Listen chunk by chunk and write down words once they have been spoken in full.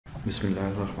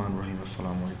बिस्मिल्लाहिर्रहमानिर्रहीम।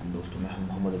 अस्सलाम वालेकुम दोस्तों, मैं हूं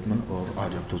मोहम्मद अजमल और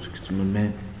आज आप दोस्तों की खिदमत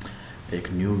में एक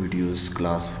न्यू वीडियोस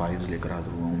क्लास 5 लेकर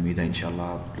हाजिर हुआ हूँ। उम्मीद है इंशाल्लाह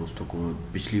आप दोस्तों को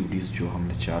पिछली वीडियोस जो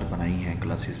हमने 4 बनाई हैं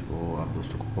क्लासेस वो आप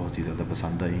दोस्तों को बहुत ही ज़्यादा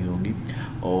पसंद आई होंगी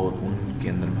और उनके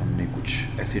अंदर में हमने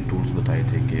कुछ ऐसे टूल्स बताए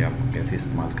थे कि आपको कैसे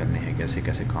इस्तेमाल करने हैं, कैसे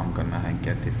कैसे काम करना है,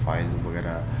 कैसे फाइल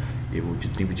वगैरह ये वो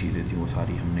जितनी भी चीज़ें थी वो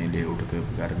सारी हमने लेआउट के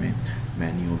वगैरह में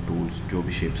मेन्यू टूल्स जो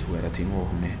भी शेप्स वगैरह थी वो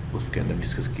हमने उसके अंदर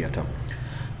डिस्कस किया था।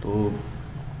 तो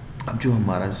अब जो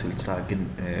हमारा सिलसिला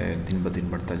दिन ब दिन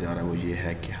बढ़ता जा रहा है वो ये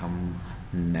है कि हम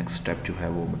नेक्स्ट स्टेप जो है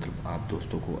वो मतलब आप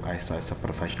दोस्तों को आहिस्ता आहिस्ता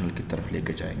प्रोफेशनल की तरफ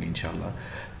लेके जाएंगे इंशाल्लाह।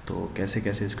 तो कैसे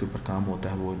कैसे इसके ऊपर काम होता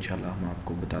है वो इंशाल्लाह हम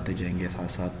आपको बताते जाएंगे साथ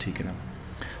साथ, ठीक है ना।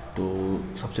 तो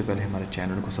सबसे पहले हमारे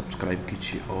चैनल को सब्सक्राइब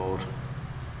कीजिए और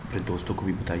अपने दोस्तों को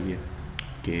भी बताइए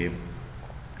कि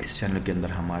इस चैनल के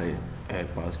अंदर हमारे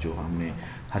पास जो हमने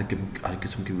हर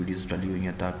किस्म की वीडियोस डाली हुई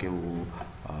हैं ताकि वो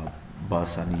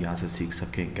बआसानी यहाँ से सीख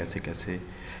सकें कैसे कैसे।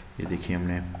 ये देखिए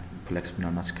हमने फ्लैक्स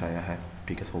बनाना सिखाया है,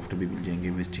 ठीक है। सॉफ्टवेयर भी मिल जाएंगे,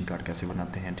 विजिटिंग कार्ड कैसे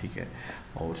बनाते हैं, ठीक है।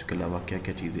 और उसके अलावा क्या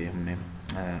क्या चीज़ें हमने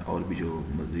और भी जो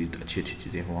मज़ीद अच्छी अच्छी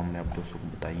चीज़ें वो हमने आप दोस्तों को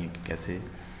बताई हैं कि कैसे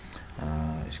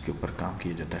इसके ऊपर काम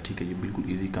किया जाता है, ठीक है। ये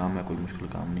बिल्कुल ईजी काम है, कोई मुश्किल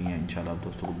काम नहीं है। इंशाल्लाह आप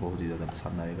दोस्तों को बहुत ही ज़्यादा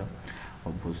पसंद आएगा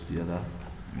और बहुत ज़्यादा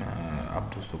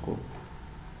आप दोस्तों को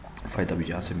फ़ायदा भी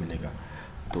यहाँ से मिलेगा।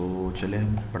 तो चले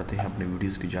हम पढ़ते हैं अपने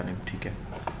वीडियोस की जानिब, ठीक है।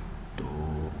 तो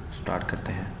स्टार्ट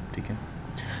करते हैं, ठीक है।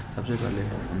 सबसे पहले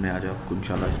हमने आज आपको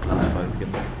इंशाल्लाह इस क्लास 5 के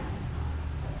अंदर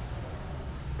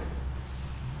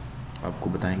आपको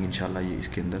बताएंगे इंशाल्लाह ये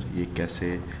इसके अंदर ये कैसे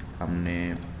हमने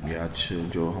ये आज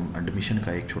जो हम एडमिशन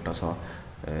का एक छोटा सा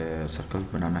सर्कल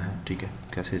बनाना है, ठीक है,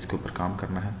 कैसे इसके ऊपर काम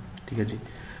करना है, ठीक है जी।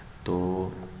 तो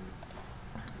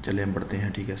चले हम बढ़ते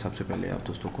हैं, ठीक है। सबसे पहले आप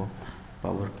दोस्तों को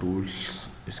पावर टूल्स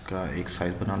इसका एक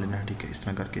साइज़ बना लेना है, ठीक है। इस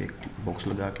तरह करके एक बॉक्स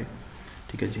लगा के,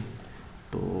 ठीक है जी।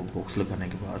 तो बॉक्स लगाने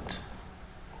के बाद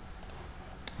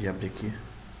ये आप देखिए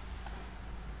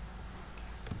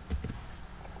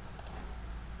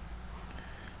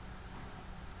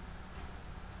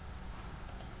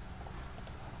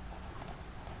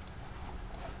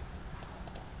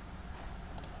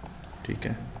ठीक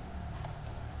है,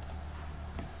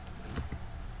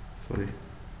 सॉरी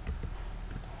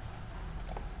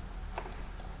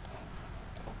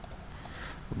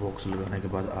बॉक्स लगाने के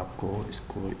बाद आपको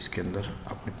इसको इसके अंदर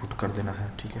आपने पुट कर देना है,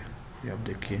 ठीक है। ये आप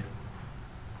देखिए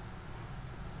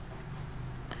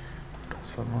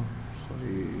ट्रांसफार्मर,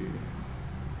 सॉरी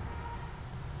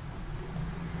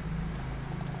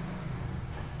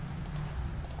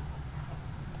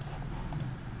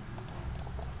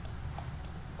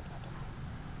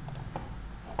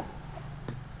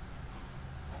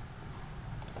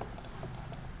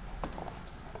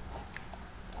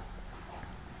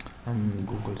हम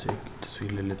गूगल से एक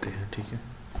तस्वीर ले लेते हैं, ठीक है।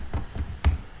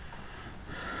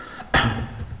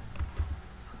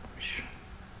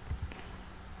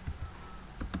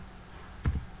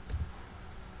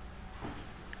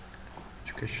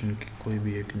 एजुकेशन की कोई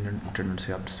भी एक इंटरनेट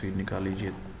से आप तस्वीर निकाल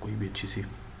लीजिए, कोई भी अच्छी सी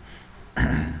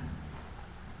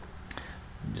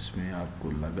जिसमें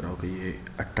आपको लग रहा हो कि ये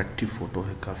अट्रैक्टिव फ़ोटो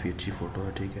है, काफ़ी अच्छी फ़ोटो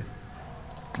है, ठीक है।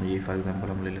 ये फॉर एग्जांपल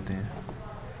हम ले लेते हैं,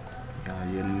 यहाँ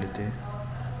ये ले लेते हैं।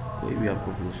 कोई भी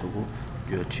आपको दोस्तों को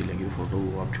जो अच्छी लगी फ़ोटो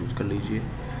वो आप चूज़ कर लीजिए,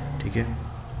 ठीक है।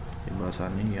 ये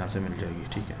बआसानी यहाँ से मिल जाएगी,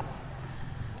 ठीक है।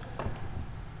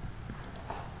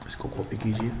 इसको कॉपी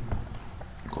कीजिए,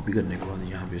 कॉपी करने के बाद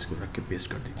यहाँ पे इसको रख के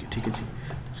पेस्ट कर दीजिए, ठीक है जी।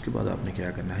 उसके बाद आपने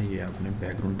क्या करना है, ये आपने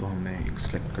बैकग्राउंड तो हमने एक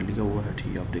सेलेक्ट कर लिया हुआ है, ठीक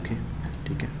है, आप देखें,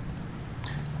 ठीक है।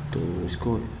 तो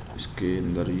इसको इसके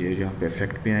अंदर ये यहाँ पे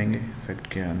इफेक्ट पे आएंगे,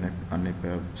 इफेक्ट के आने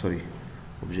पे sorry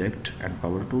object and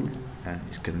power tool and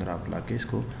इसके अंदर आप लाके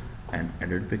इसको एंड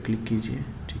एडिट पे क्लिक कीजिए,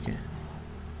 ठीक है।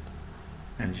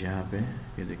 एंड यहाँ पे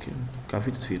ये देखिए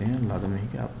काफ़ी तस्वीरें हैं, लाजम नहीं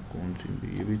कि आप कौन सी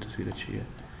भी, ये भी तस्वीर अच्छी है,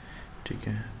 ठीक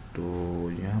है। तो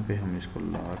यहाँ पे हम इसको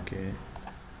ला के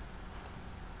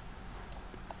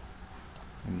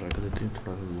हम रख देते हैं,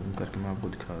 थोड़ा सा जूम करके मैं आपको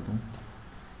दिखा दूँ,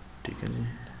 ठीक है जी।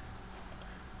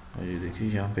 और ये देखिए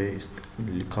यहाँ पे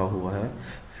लिखा हुआ है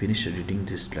फिनिश एडिटिंग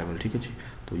दिस लेवल, ठीक है जी।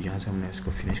 तो यहाँ से हमने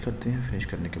इसको फिनिश करते हैं, फिनिश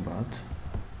करने के बाद,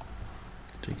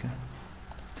 ठीक है।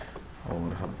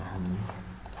 और अब हम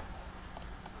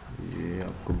ये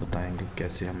आपको बताएंगे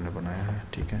कैसे हमने बनाया है,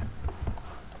 ठीक है।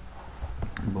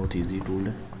 बहुत इजी टूल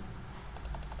है,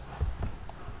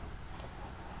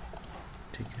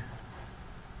 ठीक है।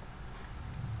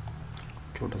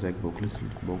 छोटा सा एक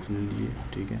बॉक्स ले लीजिए,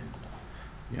 ठीक है।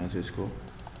 यहाँ से इसको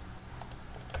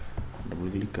डबल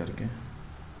क्लिक करके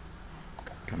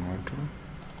कन्वर्टर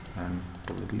एंड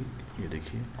डबल क्लिक, ये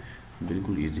देखिए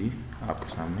बिल्कुल इजी आपके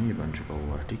सामने ये बन चुका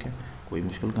हुआ है, ठीक है। कोई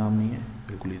मुश्किल काम नहीं है,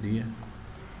 बिल्कुल इजी है।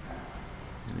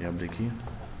 ये आप देखिए,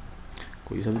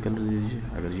 कोई सा भी कलर दे दीजिए।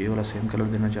 अगर ये वाला सेम कलर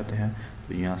देना चाहते हैं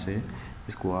तो यहाँ से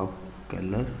इसको आप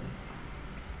कलर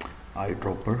आई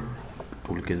ड्रॉपर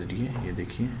टूल के ज़रिए ये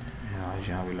देखिए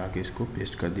यहाँ मिला के इसको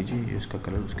पेस्ट कर दीजिए, ये इसका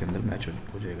कलर उसके अंदर मैच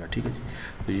हो जाएगा। ठीक है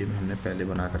जी। तो ये हमने पहले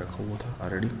बना कर रखा हुआ था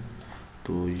ऑलरेडी,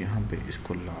 तो यहाँ पे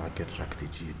इसको ला के रख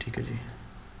दीजिए। ठीक है जी,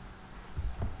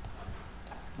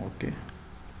 ओके।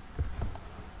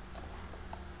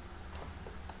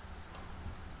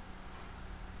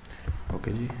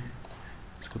 ओके जी,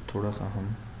 इसको थोड़ा सा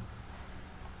हम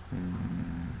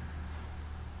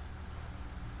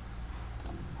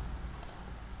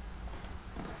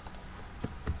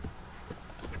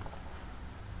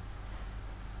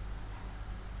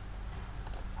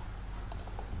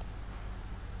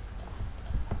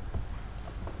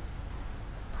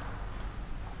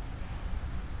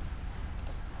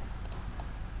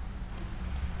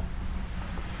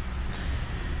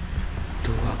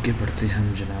तो आगे बढ़ते हैं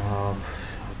हम जनाब।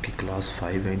 आपकी क्लास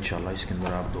 5 है इंशाल्लाह, इसके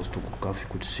अंदर आप दोस्तों को काफ़ी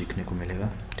कुछ सीखने को मिलेगा।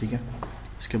 ठीक है,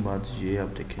 इसके बाद ये आप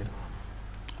देखिए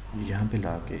यहाँ पे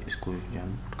ला के इसको यहाँ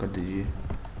पुट कर दीजिए।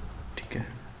 ठीक है,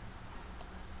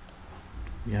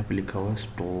 यहाँ पे लिखा हुआ है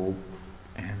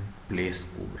स्टॉप एंड प्ले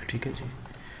स्कूल। ठीक है जी,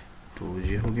 तो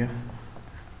ये हो गया।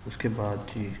 उसके बाद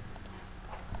जी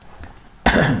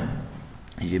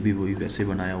ये भी वही वैसे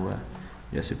बनाया हुआ है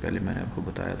जैसे पहले मैंने आपको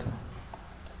बताया था।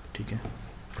 ठीक है,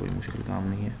 कोई मुश्किल काम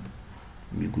नहीं है,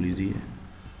 बिल्कुल इजी है।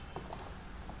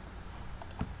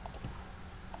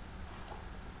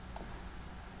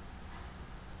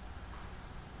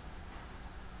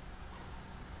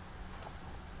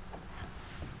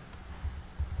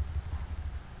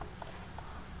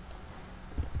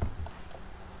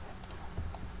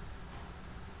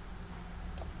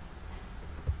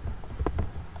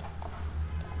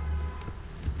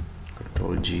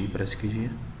 कंट्रोल जी प्रेस कीजिए।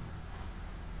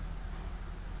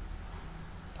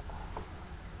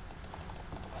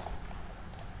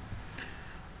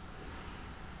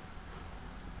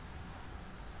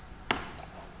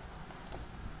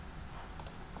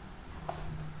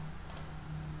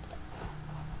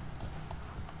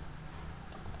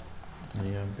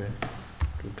 यहाँ पे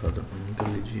 2019 कर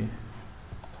लीजिए।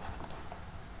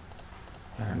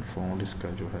 एंड फ़ॉन्ट इसका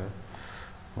जो है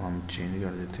वो हम चेंज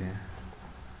कर देते हैं।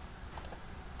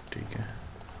 ठीक है,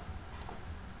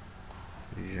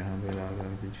 यहाँ पे ला कर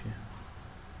दीजिए।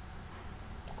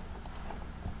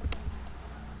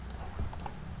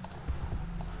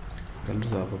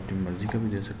 कलर्स आप अपनी मर्ज़ी का भी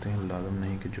दे सकते हैं, लाजम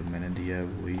नहीं कि जो मैंने दिया है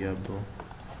वही आप दो।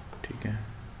 ठीक है,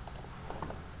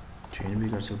 चेंज भी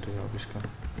कर सकते हो आप इसका।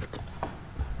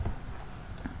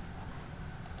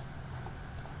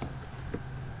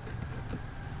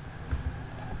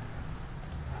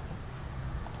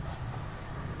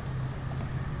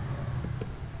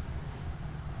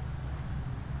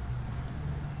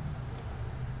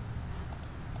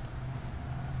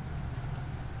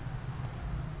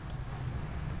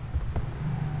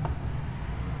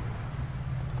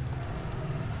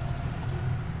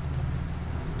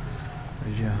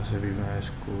 यहाँ से भी मैं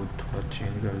इसको थोड़ा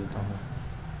चेंज कर देता हूँ।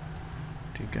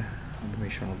 ठीक है,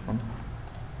 एडमिशन ओपन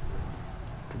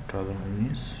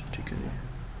 2019। ठीक है जी,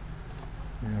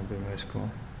 यहाँ पे मैं इसको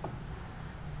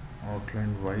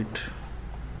आउटलाइन वाइट।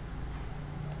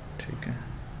 ठीक है,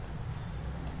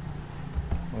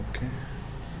 ओके।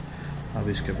 अब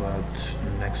इसके बाद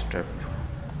नेक्स्ट स्टेप,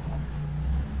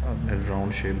 अपने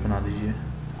राउंड शेप बना दीजिए,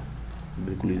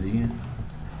 बिल्कुल इजी है।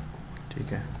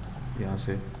 ठीक है, यहाँ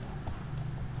से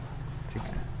ठीक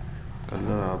है,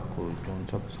 कलर आपको कौन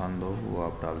सा पसंद हो वो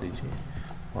आप डाल दीजिए,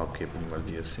 वो आपकी अपनी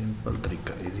मर्जी है। सिंपल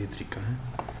तरीका, इजी तरीका है।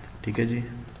 ठीक है जी,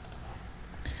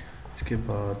 इसके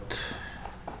बाद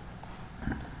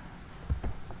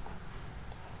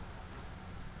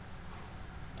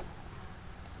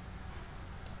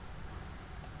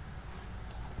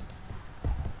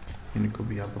इनको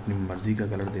भी आप अपनी मर्ज़ी का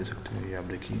कलर दे सकते हो। ये आप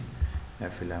देखिए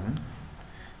F11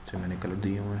 जो मैंने कलर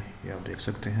दिए हुए हैं, ये आप देख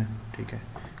सकते हैं। ठीक है,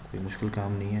 कोई मुश्किल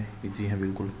काम नहीं है, इजी है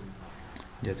बिल्कुल।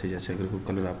 जैसे जैसे अगर कोई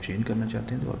कलर आप चेंज करना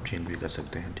चाहते हैं तो आप चेंज भी कर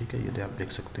सकते हैं। ठीक है, ये आप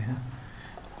देख सकते हैं,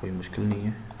 कोई मुश्किल नहीं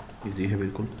है, इजी है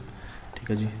बिल्कुल। ठीक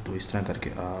है जी, तो इस तरह करके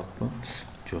आप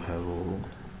जो है वो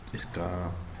इसका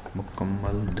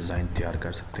मुकम्मल डिज़ाइन तैयार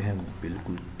कर सकते हैं,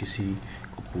 बिल्कुल किसी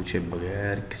को पूछे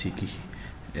बगैर, किसी की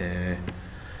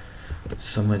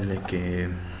समझने के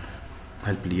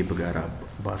हेल्प लिए बगैर आप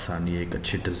बआसानी एक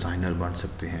अच्छे डिज़ाइनर बन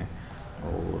सकते हैं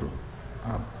और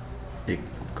आप एक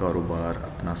कारोबार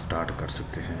अपना स्टार्ट कर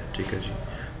सकते हैं। ठीक है जी,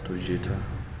 तो ये था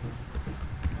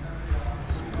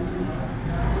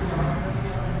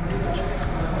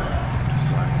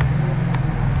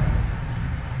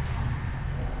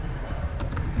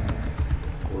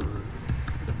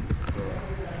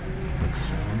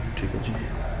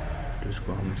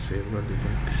इसको हम सेव कर देते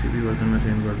हैं, किसी भी वर्जन में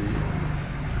सेव कर दीजिए,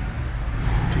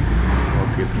 ठीक है,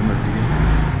 आपकी अपनी मर्ज़ी है।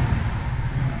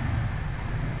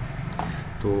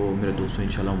 तो मेरे दोस्तों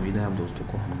इंशाल्लाह उम्मीद है आप दोस्तों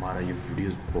को हमारा ये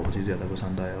वीडियो बहुत ही ज़्यादा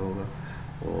पसंद आया होगा,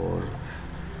 और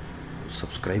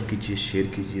सब्सक्राइब कीजिए, शेयर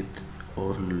कीजिए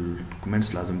और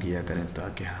कमेंट्स लाजम किया करें,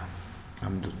 ताकि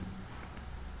हम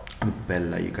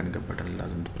बेल आइकन का बटन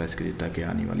लाजम प्रेस कीजिए ताकि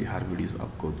आने वाली हर वीडियो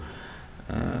आपको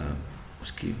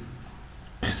उसकी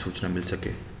सूचना मिल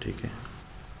सके, ठीक है,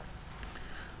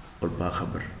 और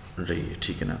बाखबर रहिए,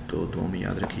 ठीक है ना। तो दुआ में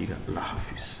याद रखिएगा। अल्लाह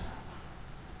हाफिज़।